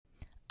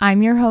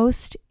I'm your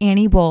host,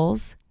 Annie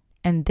Bowles,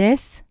 and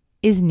this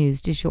is News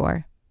du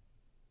Jour.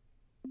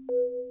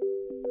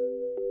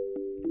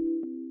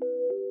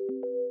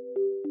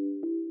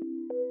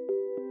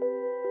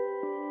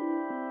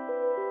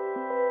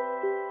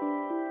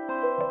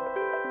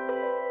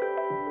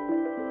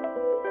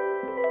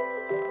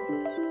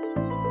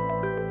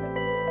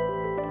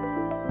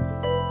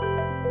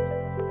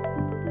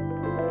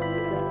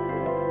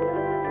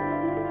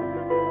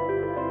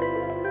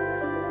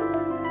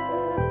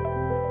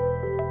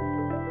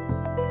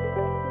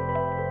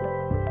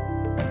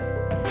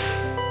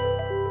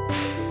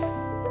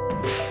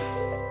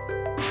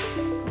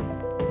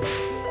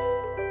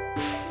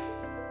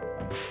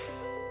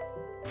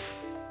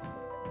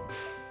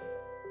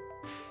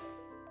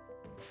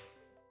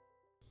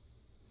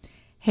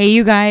 Hey,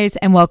 you guys,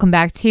 and welcome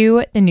back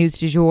to the News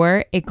du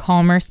Jour, a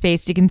calmer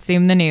space to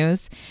consume the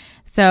news.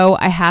 So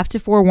I have to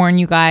forewarn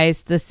you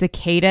guys, the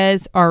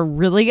cicadas are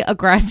really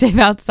aggressive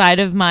outside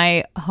of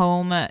my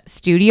home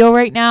studio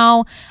right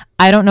now.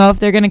 I don't know if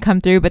they're going to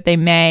come through, but they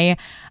may.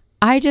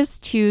 I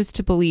just choose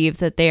to believe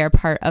that they are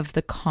part of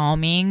the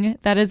calming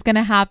that is going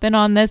to happen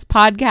on this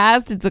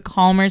podcast. It's a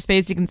calmer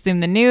space to consume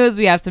the news.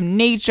 We have some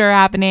nature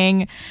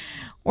happening.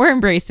 We're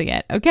embracing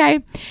it,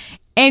 okay?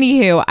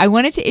 Anywho, I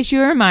wanted to issue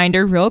a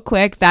reminder real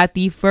quick that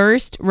the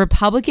first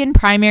Republican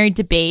primary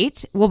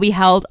debate will be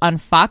held on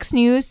Fox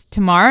News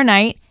tomorrow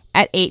night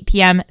at 8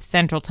 p.m.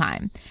 Central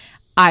Time.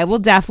 I will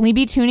definitely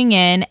be tuning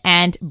in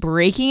and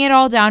breaking it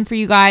all down for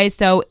you guys.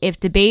 So if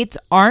debates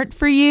aren't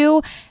for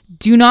you,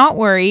 do not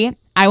worry.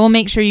 I will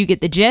make sure you get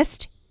the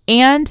gist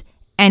and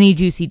any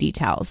juicy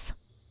details.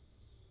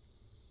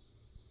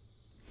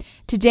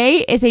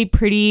 Today is a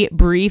pretty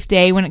brief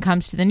day when it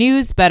comes to the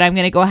news, but I'm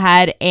going to go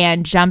ahead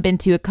and jump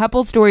into a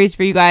couple stories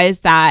for you guys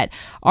that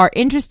are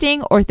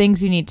interesting or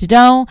things you need to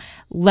know.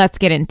 Let's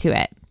get into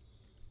it.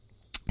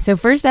 So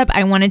first up,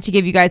 I wanted to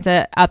give you guys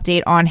an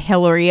update on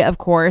Hillary, of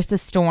course, the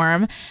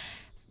storm.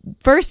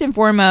 First and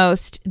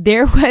foremost,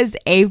 there was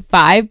a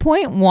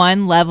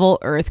 5.1 level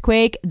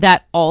earthquake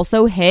that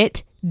also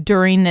hit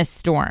during this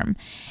storm.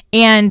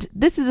 And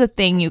this is a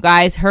thing, you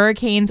guys.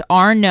 Hurricanes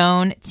are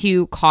known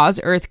to cause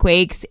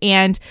earthquakes.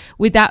 And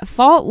with that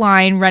fault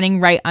line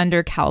running right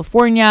under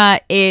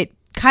California, it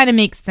kind of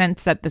makes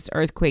sense that this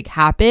earthquake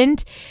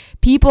happened.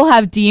 People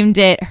have deemed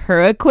it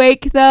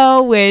hurriquake,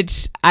 though,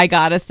 which I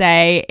gotta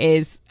say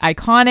is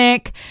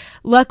iconic.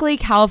 Luckily,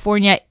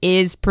 California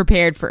is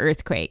prepared for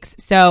earthquakes,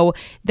 so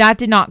that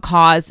did not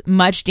cause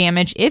much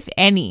damage, if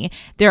any.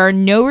 There are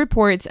no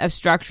reports of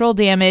structural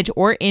damage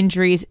or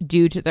injuries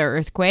due to the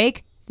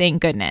earthquake.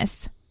 Thank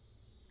goodness.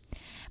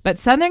 But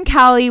Southern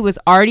Cali was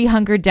already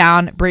hunkered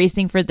down,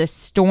 bracing for the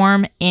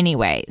storm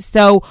anyway.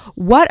 So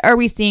what are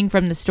we seeing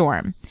from the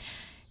storm?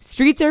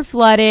 Streets are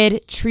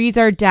flooded, trees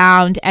are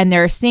downed, and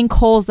there are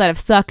sinkholes that have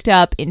sucked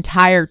up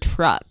entire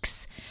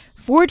trucks.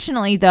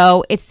 Fortunately,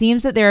 though, it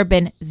seems that there have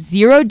been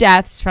 0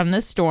 deaths from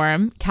the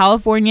storm.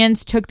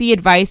 Californians took the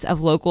advice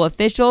of local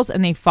officials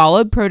and they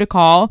followed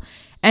protocol,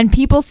 and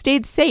people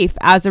stayed safe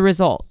as a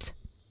result.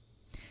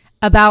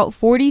 About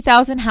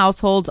 40,000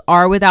 households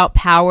are without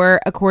power,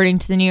 according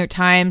to the New York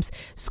Times.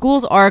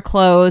 Schools are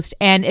closed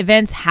and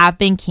events have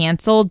been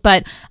canceled,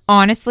 but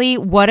honestly,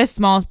 what a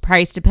small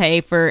price to pay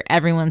for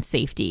everyone's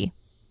safety.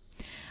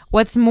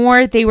 What's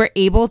more, they were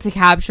able to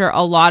capture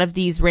a lot of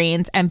these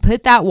rains and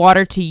put that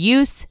water to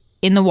use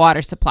in the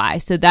water supply.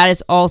 So that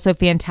is also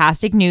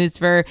fantastic news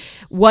for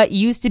what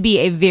used to be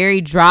a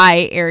very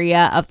dry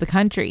area of the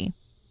country.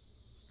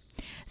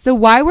 So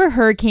why were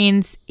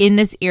hurricanes in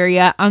this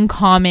area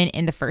uncommon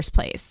in the first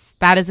place?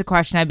 That is a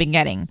question I've been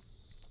getting.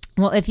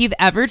 Well, if you've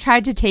ever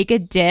tried to take a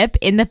dip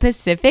in the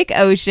Pacific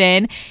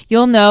Ocean,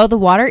 you'll know the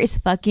water is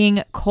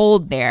fucking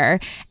cold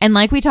there. And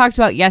like we talked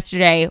about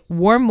yesterday,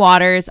 warm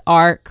waters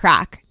are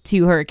crack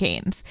to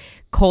hurricanes.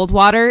 Cold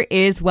water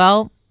is,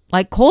 well,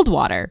 like cold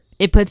water.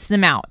 It puts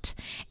them out.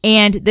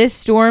 And this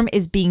storm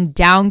is being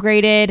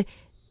downgraded,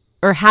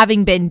 or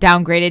having been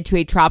downgraded to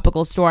a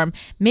tropical storm,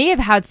 may have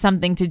had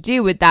something to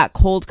do with that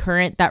cold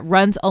current that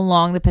runs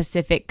along the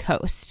Pacific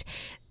coast.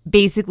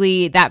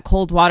 Basically, that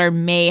cold water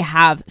may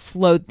have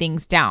slowed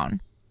things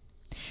down.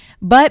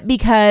 But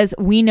because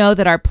we know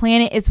that our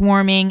planet is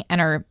warming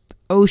and our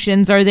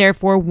oceans are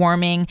therefore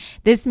warming,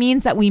 this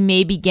means that we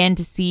may begin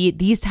to see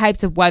these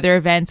types of weather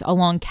events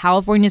along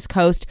California's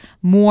coast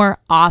more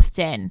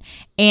often.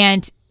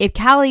 And if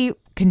Cali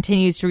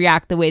continues to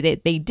react the way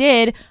that they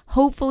did,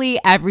 hopefully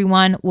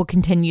everyone will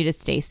continue to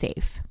stay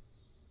safe.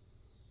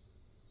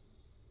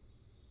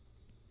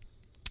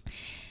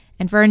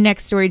 And for our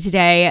next story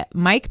today,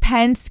 Mike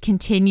Pence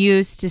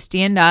continues to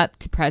stand up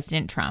to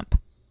President Trump.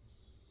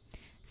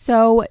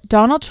 So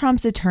Donald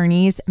Trump's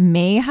attorneys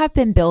may have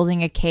been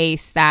building a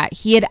case that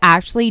he had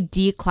actually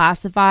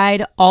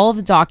declassified all of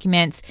the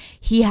documents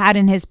he had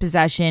in his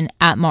possession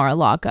at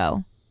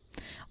Mar-a-Lago.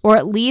 Or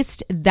at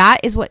least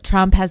that is what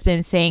Trump has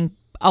been saying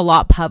a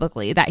lot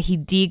publicly, that he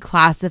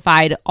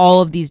declassified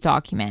all of these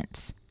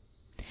documents.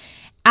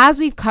 As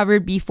we've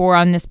covered before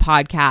on this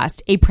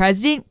podcast, a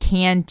president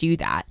can do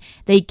that.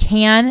 They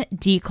can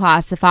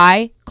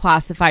declassify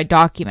classified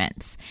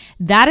documents.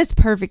 That is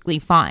perfectly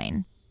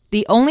fine.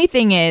 The only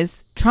thing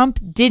is, Trump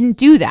didn't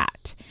do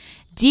that.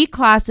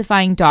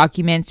 Declassifying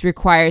documents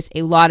requires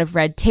a lot of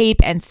red tape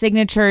and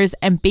signatures,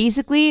 and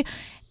basically,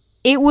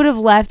 it would have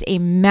left a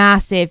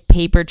massive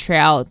paper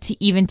trail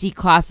to even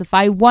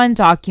declassify one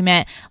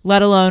document,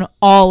 let alone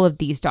all of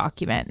these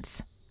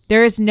documents.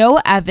 There is no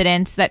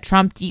evidence that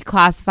Trump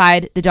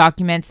declassified the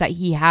documents that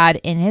he had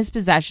in his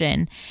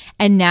possession,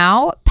 and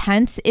now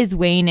Pence is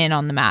weighing in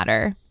on the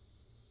matter.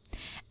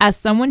 As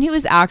someone who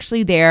is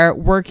actually there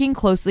working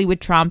closely with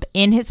Trump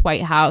in his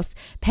White House,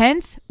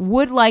 Pence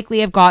would likely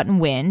have gotten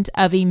wind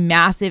of a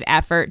massive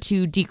effort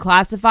to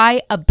declassify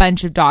a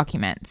bunch of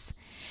documents.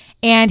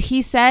 And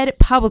he said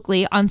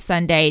publicly on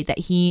Sunday that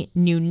he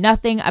knew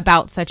nothing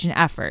about such an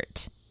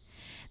effort.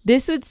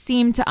 This would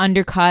seem to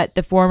undercut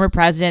the former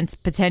president's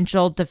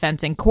potential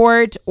defense in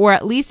court, or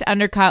at least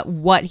undercut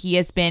what he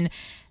has been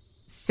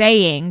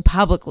saying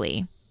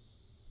publicly.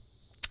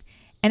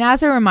 And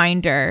as a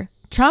reminder,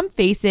 Trump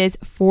faces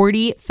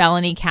 40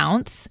 felony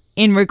counts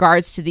in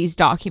regards to these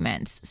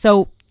documents.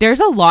 So there's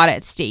a lot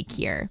at stake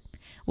here.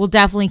 We'll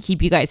definitely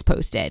keep you guys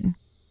posted.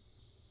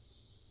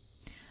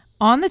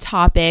 On the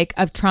topic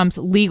of Trump's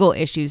legal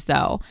issues,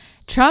 though,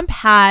 Trump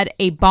had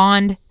a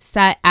bond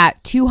set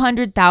at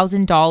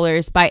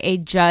 $200,000 by a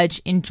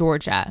judge in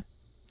Georgia.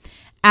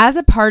 As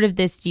a part of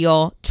this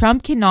deal,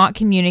 Trump cannot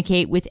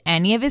communicate with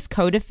any of his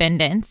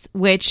co-defendants,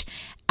 which,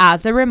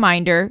 as a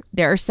reminder,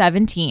 there are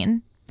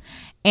 17,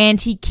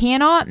 and he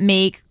cannot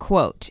make,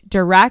 quote,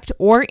 direct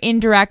or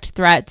indirect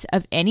threats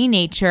of any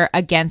nature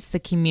against the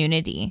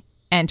community,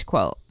 end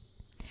quote.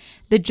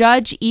 The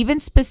judge even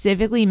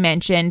specifically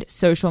mentioned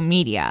social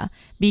media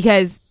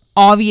because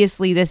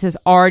obviously this has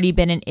already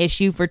been an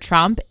issue for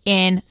Trump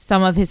in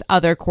some of his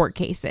other court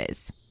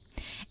cases.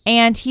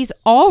 And he's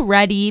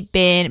already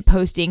been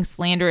posting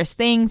slanderous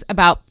things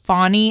about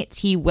Fani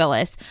T.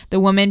 Willis,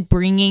 the woman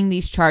bringing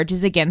these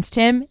charges against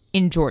him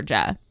in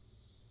Georgia.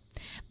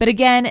 But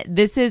again,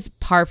 this is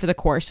par for the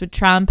course with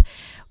Trump.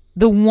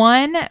 The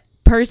one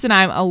person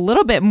I'm a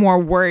little bit more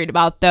worried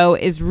about, though,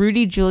 is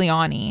Rudy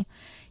Giuliani.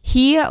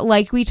 He,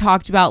 like we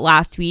talked about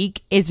last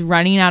week, is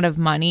running out of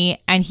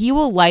money, and he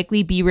will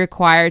likely be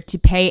required to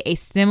pay a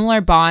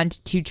similar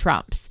bond to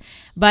Trump's.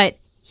 But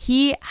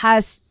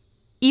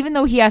even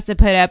though he has to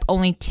put up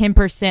only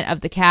 10%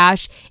 of the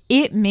cash,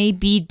 it may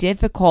be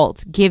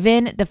difficult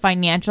given the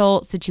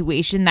financial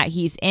situation that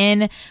he's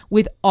in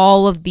with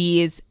all of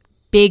these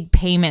big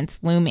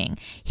payments looming.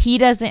 He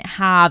doesn't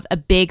have a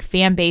big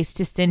fan base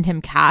to send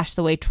him cash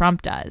the way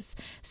Trump does.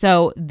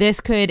 So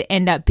this could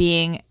end up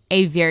being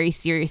a very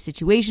serious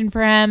situation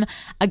for him.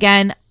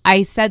 Again,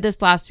 I said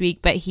this last week,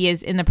 but he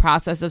is in the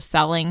process of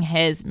selling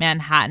his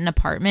Manhattan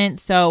apartment.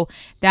 So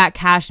that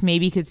cash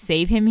maybe could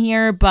save him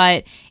here,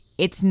 but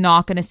it's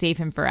not going to save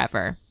him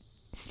forever.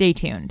 Stay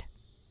tuned.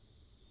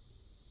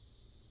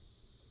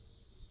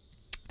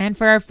 And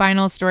for our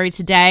final story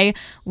today,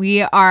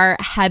 we are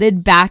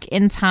headed back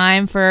in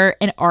time for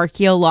an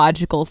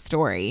archaeological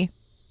story.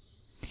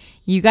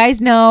 You guys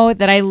know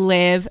that I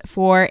live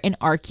for an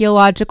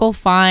archaeological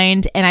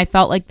find, and I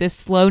felt like this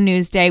slow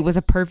news day was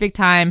a perfect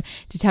time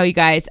to tell you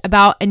guys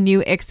about a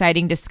new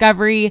exciting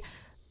discovery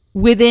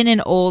within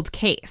an old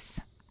case.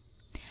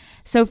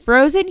 So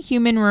frozen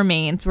human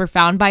remains were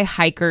found by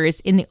hikers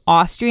in the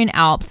Austrian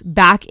Alps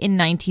back in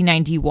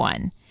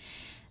 1991.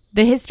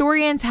 The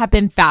historians have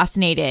been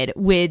fascinated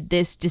with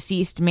this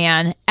deceased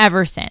man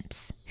ever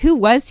since. Who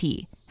was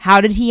he? How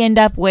did he end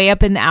up way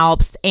up in the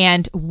Alps?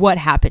 And what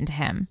happened to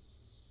him?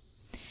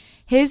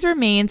 His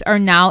remains are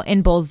now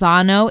in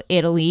Bolzano,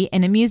 Italy,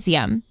 in a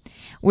museum,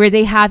 where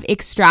they have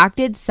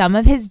extracted some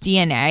of his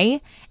DNA,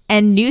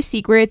 and new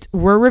secrets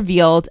were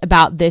revealed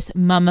about this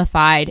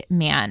mummified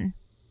man.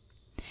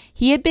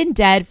 He had been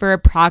dead for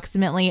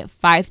approximately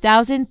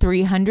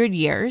 5,300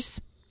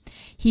 years.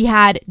 He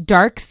had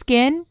dark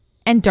skin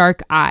and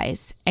dark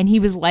eyes, and he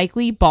was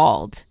likely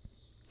bald.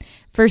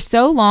 For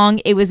so long,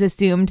 it was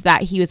assumed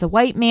that he was a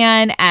white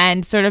man,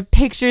 and sort of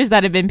pictures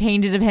that have been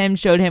painted of him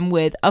showed him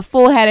with a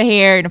full head of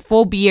hair and a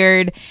full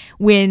beard,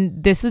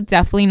 when this was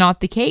definitely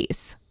not the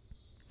case.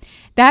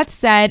 That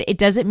said, it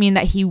doesn't mean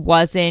that he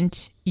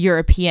wasn't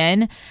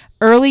European.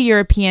 Early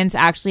Europeans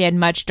actually had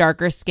much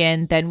darker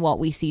skin than what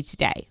we see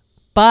today.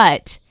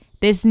 But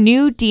this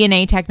new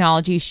DNA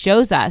technology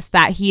shows us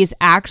that he is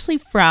actually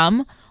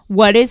from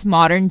what is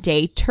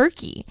modern-day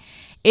Turkey.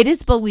 It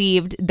is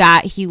believed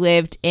that he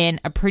lived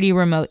in a pretty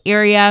remote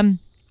area,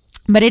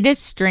 but it is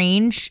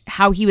strange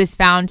how he was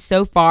found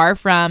so far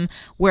from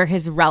where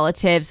his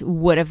relatives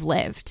would have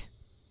lived.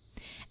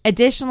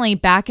 Additionally,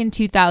 back in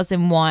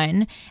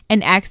 2001,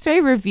 an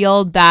X-ray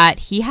revealed that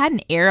he had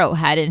an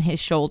arrowhead in his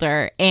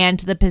shoulder,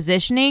 and the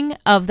positioning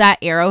of that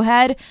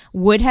arrowhead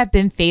would have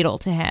been fatal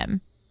to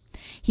him.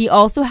 He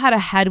also had a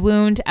head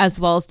wound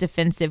as well as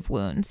defensive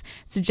wounds,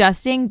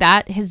 suggesting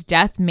that his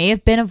death may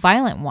have been a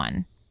violent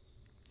one.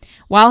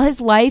 While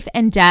his life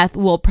and death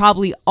will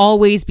probably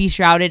always be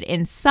shrouded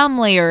in some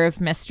layer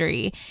of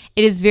mystery,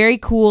 it is very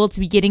cool to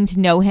be getting to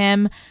know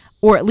him,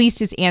 or at least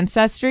his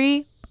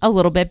ancestry, a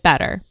little bit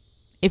better.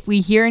 If we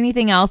hear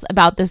anything else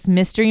about this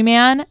mystery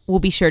man, we'll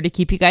be sure to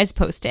keep you guys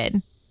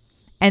posted.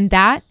 And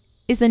that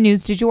is the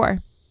news du jour.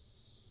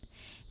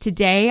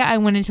 Today, I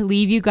wanted to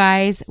leave you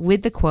guys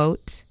with the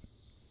quote,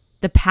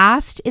 "The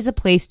past is a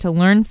place to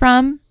learn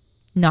from,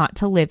 not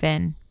to live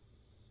in."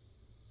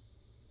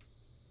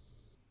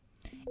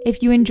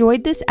 If you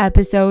enjoyed this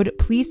episode,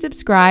 please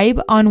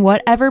subscribe on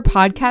whatever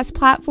podcast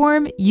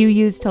platform you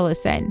use to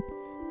listen.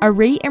 A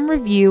rate and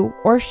review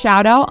or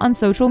shout out on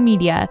social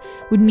media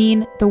would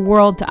mean the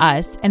world to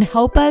us and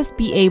help us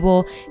be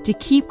able to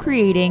keep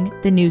creating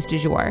the news du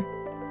jour.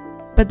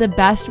 But the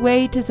best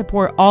way to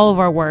support all of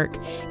our work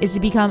is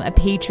to become a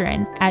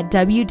patron at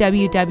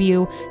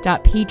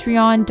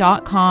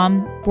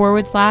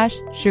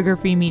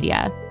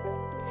www.patreon.com/sugarfreemedia.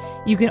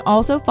 You can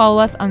also follow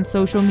us on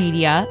social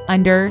media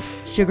under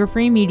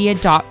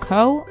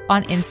sugarfreemedia.co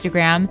on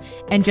Instagram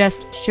and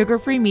just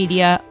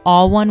sugarfreemedia,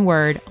 all one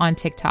word, on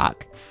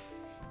TikTok.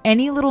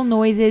 Any little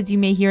noises you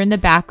may hear in the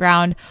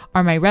background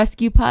are my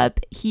rescue pup.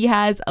 He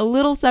has a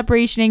little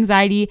separation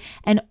anxiety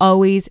and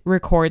always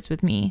records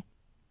with me.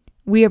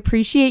 We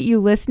appreciate you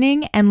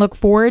listening and look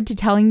forward to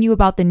telling you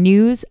about the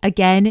news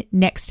again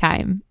next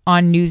time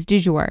on News du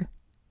Jour.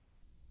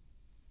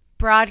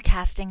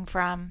 Broadcasting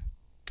from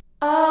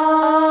Oklahoma.